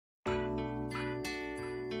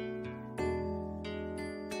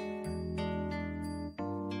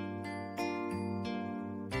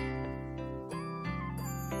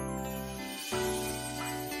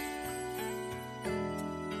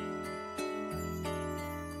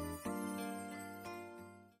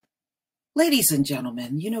Ladies and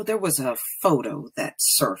gentlemen, there was a photo that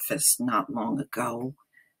surfaced not long ago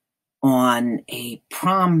on a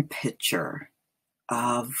prom picture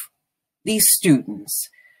of these students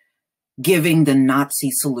giving the Nazi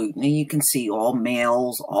salute. Now you can see all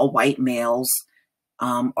males, all white males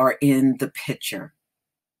are in the picture.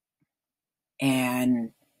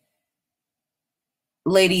 And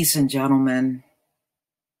ladies and gentlemen,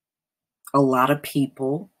 a lot of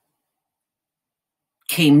people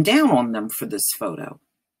came down on them for this photo.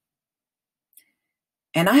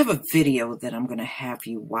 And I have a video that I'm going to have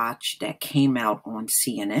you watch that came out on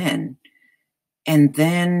CNN. And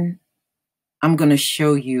then I'm going to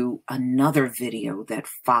show you another video that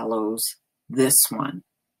follows this one.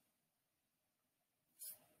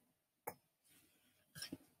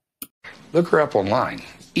 Look her up online.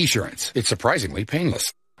 Esurance. It's surprisingly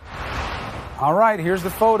painless. All right, here's the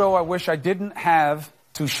photo I wish I didn't have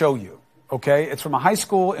to show you. Okay, it's from a high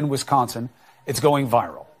school in Wisconsin. It's going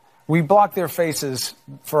viral. We blocked their faces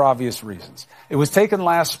for obvious reasons. It was taken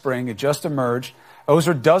last spring. It just emerged. Those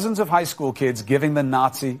are dozens of high school kids giving the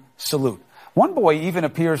Nazi salute. One boy even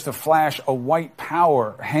appears to flash a white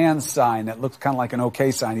power hand sign that looks kind of like an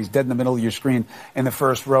OK sign. He's dead in the middle of your screen in the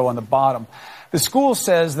first row on the bottom. The school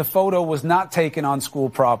says the photo was not taken on school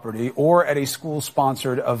property or at a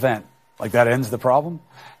school-sponsored event. Like that ends the problem?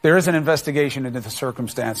 There is an investigation into the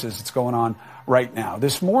circumstances that's going on right now.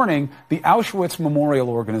 This morning, the Auschwitz Memorial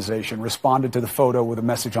Organization responded to the photo with a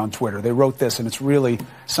message on Twitter. They wrote this, and it's really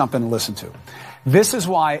something to listen to. This is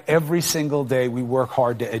why every single day we work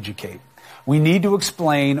hard to educate. We need to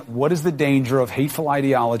explain what is the danger of hateful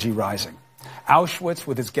ideology rising. Auschwitz,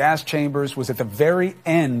 with its gas chambers, was at the very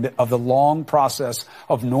end of the long process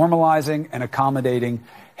of normalizing and accommodating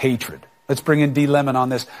hatred. Let's bring in D. Lemon on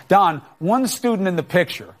this. Don, one student in the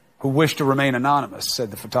picture who wished to remain anonymous, said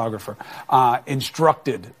the photographer,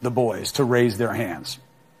 instructed the boys to raise their hands.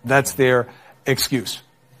 That's their excuse.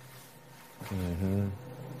 Mm-hmm.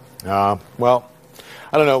 Well,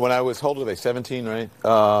 I don't know. When I was, how old were they, 17, right?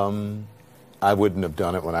 I wouldn't have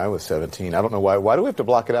done it when I was 17. I don't know why. Why do we have to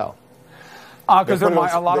block it out? Because a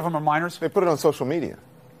lot of them are minors. They put it on social media.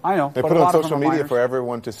 I know. They put it on social media for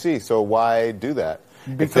everyone to see. So why do that?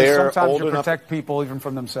 Because sometimes you protect people even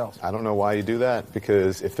from themselves. I don't know why you do that.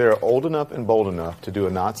 Because if they're old enough and bold enough to do a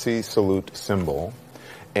Nazi salute symbol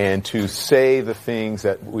and to say the things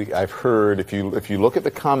that I've heard, if you look at the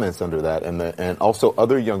comments under that and also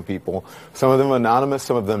other young people, some of them anonymous,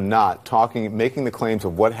 some of them not, making the claims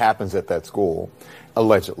of what happens at that school,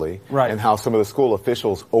 allegedly, right, and how some of the school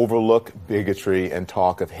officials overlook bigotry and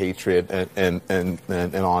talk of hatred and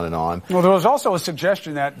on and on. Well, there was also a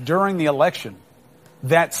suggestion that during the election,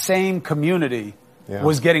 that same community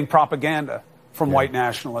was getting propaganda from white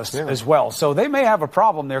nationalists as well. So they may have a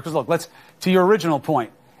problem there. Because look, to your original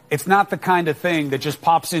point, it's not the kind of thing that just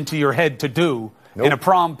pops into your head to do in a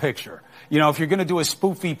prom picture. You know, if you're going to do a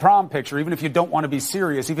spoofy prom picture, even if you don't want to be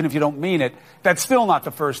serious, even if you don't mean it, that's still not the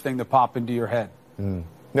first thing to pop into your head. Mm.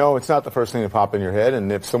 No, it's not the first thing to pop in your head.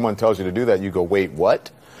 And if someone tells you to do that, you go, wait, what?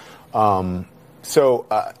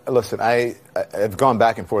 Listen, I've gone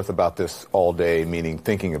back and forth about this all day, meaning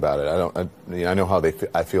thinking about it. I know how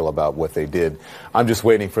I feel about what they did. I'm just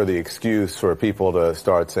waiting for the excuse for people to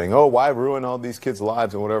start saying, oh, why ruin all these kids'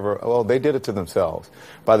 lives and whatever. Well, they did it to themselves.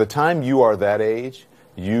 By the time you are that age,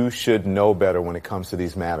 you should know better when it comes to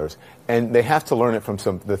these matters. And they have to learn it from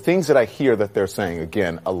the things that I hear that they're saying,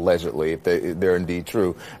 again, allegedly, if they're indeed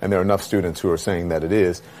true, and there are enough students who are saying that it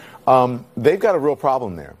is, they've got a real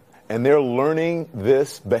problem there. And they're learning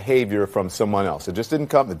this behavior from someone else. It just didn't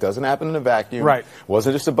come. It doesn't happen in a vacuum. Right. It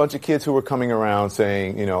wasn't just a bunch of kids who were coming around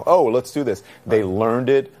saying, oh, let's do this. They learned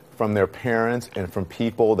it from their parents and from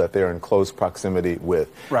people that they're in close proximity with.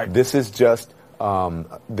 Right. This is just,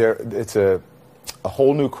 it's a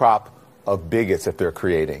whole new crop of bigots that they're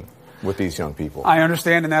creating with these young people. I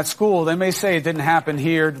understand in that school, they may say it didn't happen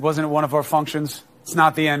here. It wasn't at one of our functions. It's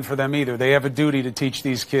not the end for them either. They have a duty to teach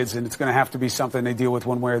these kids, and it's going to have to be something they deal with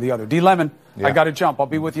one way or the other. D. Lemon, I got to jump. I'll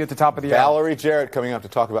be with you at the top of the hour. Valerie Jarrett coming up to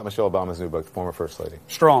talk about Michelle Obama's new book, The Former First Lady.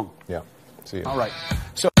 Strong. Yeah. See you. All right.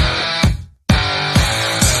 So,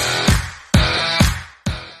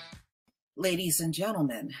 ladies and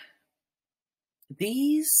gentlemen,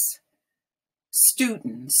 these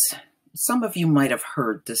students, some of you might have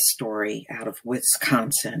heard this story out of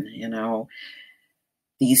Wisconsin,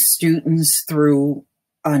 these students threw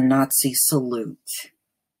a Nazi salute.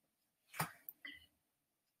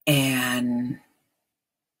 And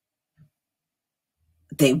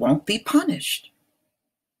they won't be punished.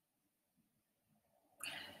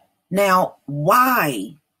 Now,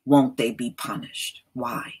 why won't they be punished?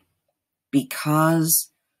 Why?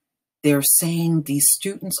 Because they're saying these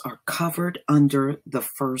students are covered under the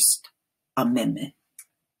First Amendment,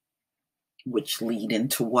 which lead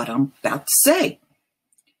into what I'm about to say.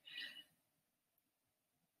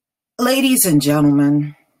 Ladies and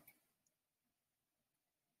gentlemen,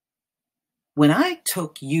 when I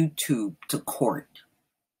took YouTube to court,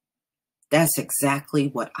 that's exactly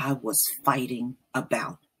what I was fighting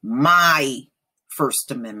about. My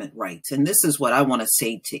First Amendment rights. And this is what I want to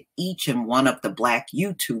say to each and one of the Black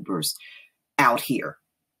YouTubers out here.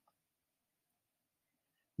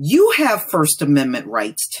 You have First Amendment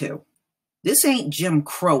rights too. This ain't Jim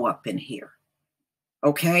Crow up in here.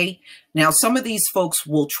 Okay? Now, some of these folks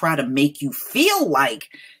will try to make you feel like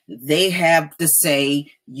they have to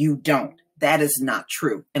say you don't. That is not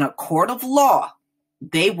true. In a court of law,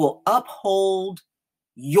 they will uphold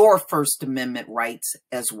your First Amendment rights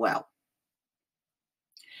as well.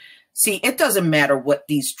 See, it doesn't matter what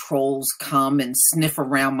these trolls come and sniff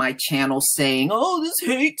around my channel saying, oh, this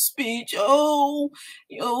hate speech. Oh,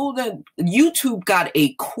 that YouTube got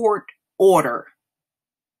a court order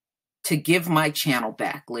to give my channel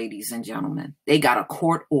back, ladies and gentlemen. They got a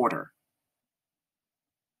court order.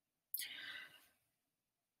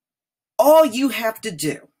 All you have to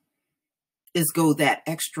do is go that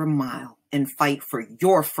extra mile and fight for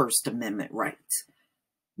your First Amendment rights.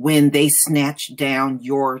 When they snatch down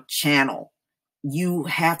your channel, you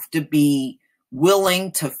have to be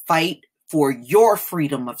willing to fight for your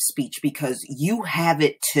freedom of speech because you have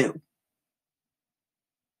it too.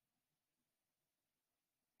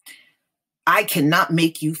 I cannot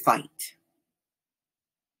make you fight.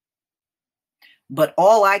 But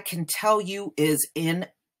all I can tell you is in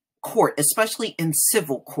court, especially in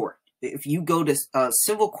civil court, if you go to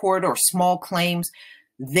civil court or small claims,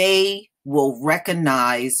 they will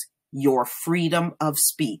recognize your freedom of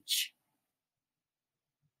speech.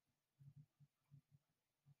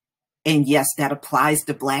 And yes, that applies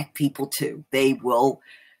to Black people too. They will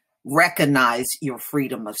recognize your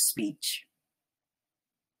freedom of speech.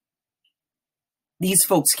 These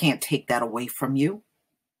folks can't take that away from you.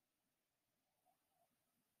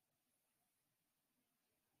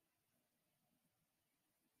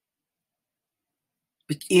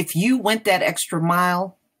 But if you went that extra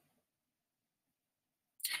mile,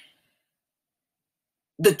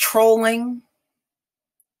 the trolling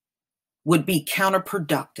would be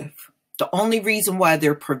counterproductive. The only reason why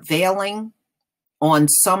they're prevailing on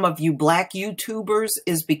some of you Black YouTubers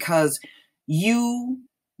is because you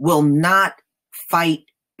will not fight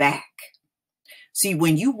back. See,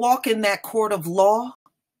 when you walk in that court of law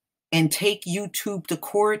and take YouTube to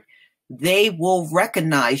court, they will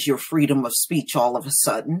recognize your freedom of speech all of a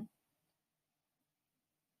sudden.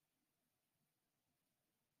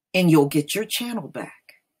 And you'll get your channel back.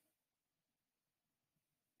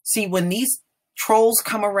 See, when these trolls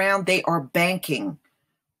come around, they are banking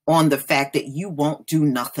on the fact that you won't do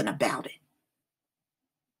nothing about it.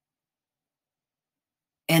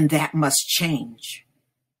 And that must change.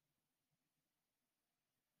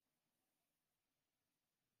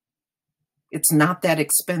 It's not that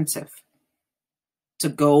expensive to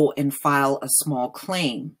go and file a small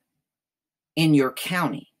claim in your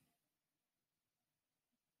county.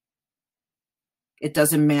 It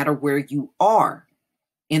doesn't matter where you are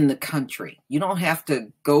in the country. You don't have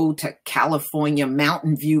to go to California,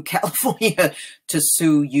 Mountain View, California to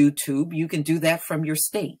sue YouTube. You can do that from your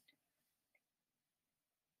state.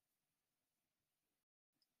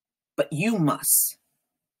 But you must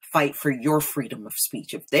fight for your freedom of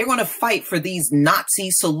speech. If they're going to fight for these Nazi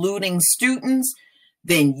saluting students,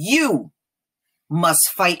 then you must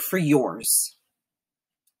fight for yours.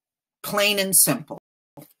 Plain and simple.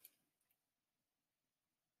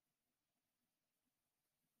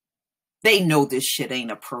 They know this shit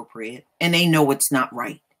ain't appropriate and they know it's not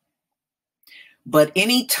right. But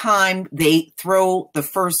anytime they throw the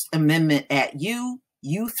First Amendment at you,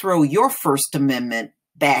 you throw your First Amendment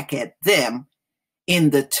back at them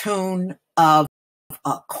in the tune of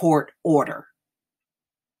a court order.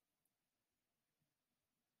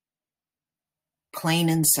 Plain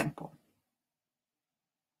and simple.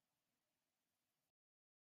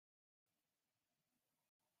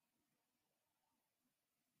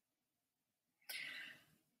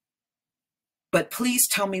 But please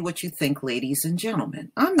tell me what you think, ladies and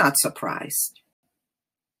gentlemen. I'm not surprised.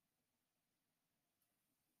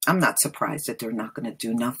 I'm not surprised that they're not going to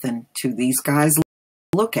do nothing to these guys.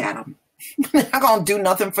 Look at them. They're not going to do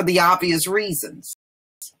nothing for the obvious reasons.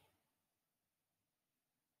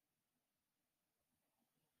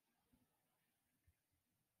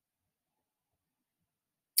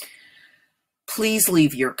 Please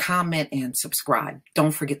leave your comment and subscribe.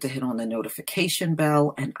 Don't forget to hit on the notification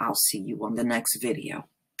bell, and I'll see you on the next video.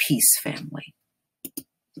 Peace, family.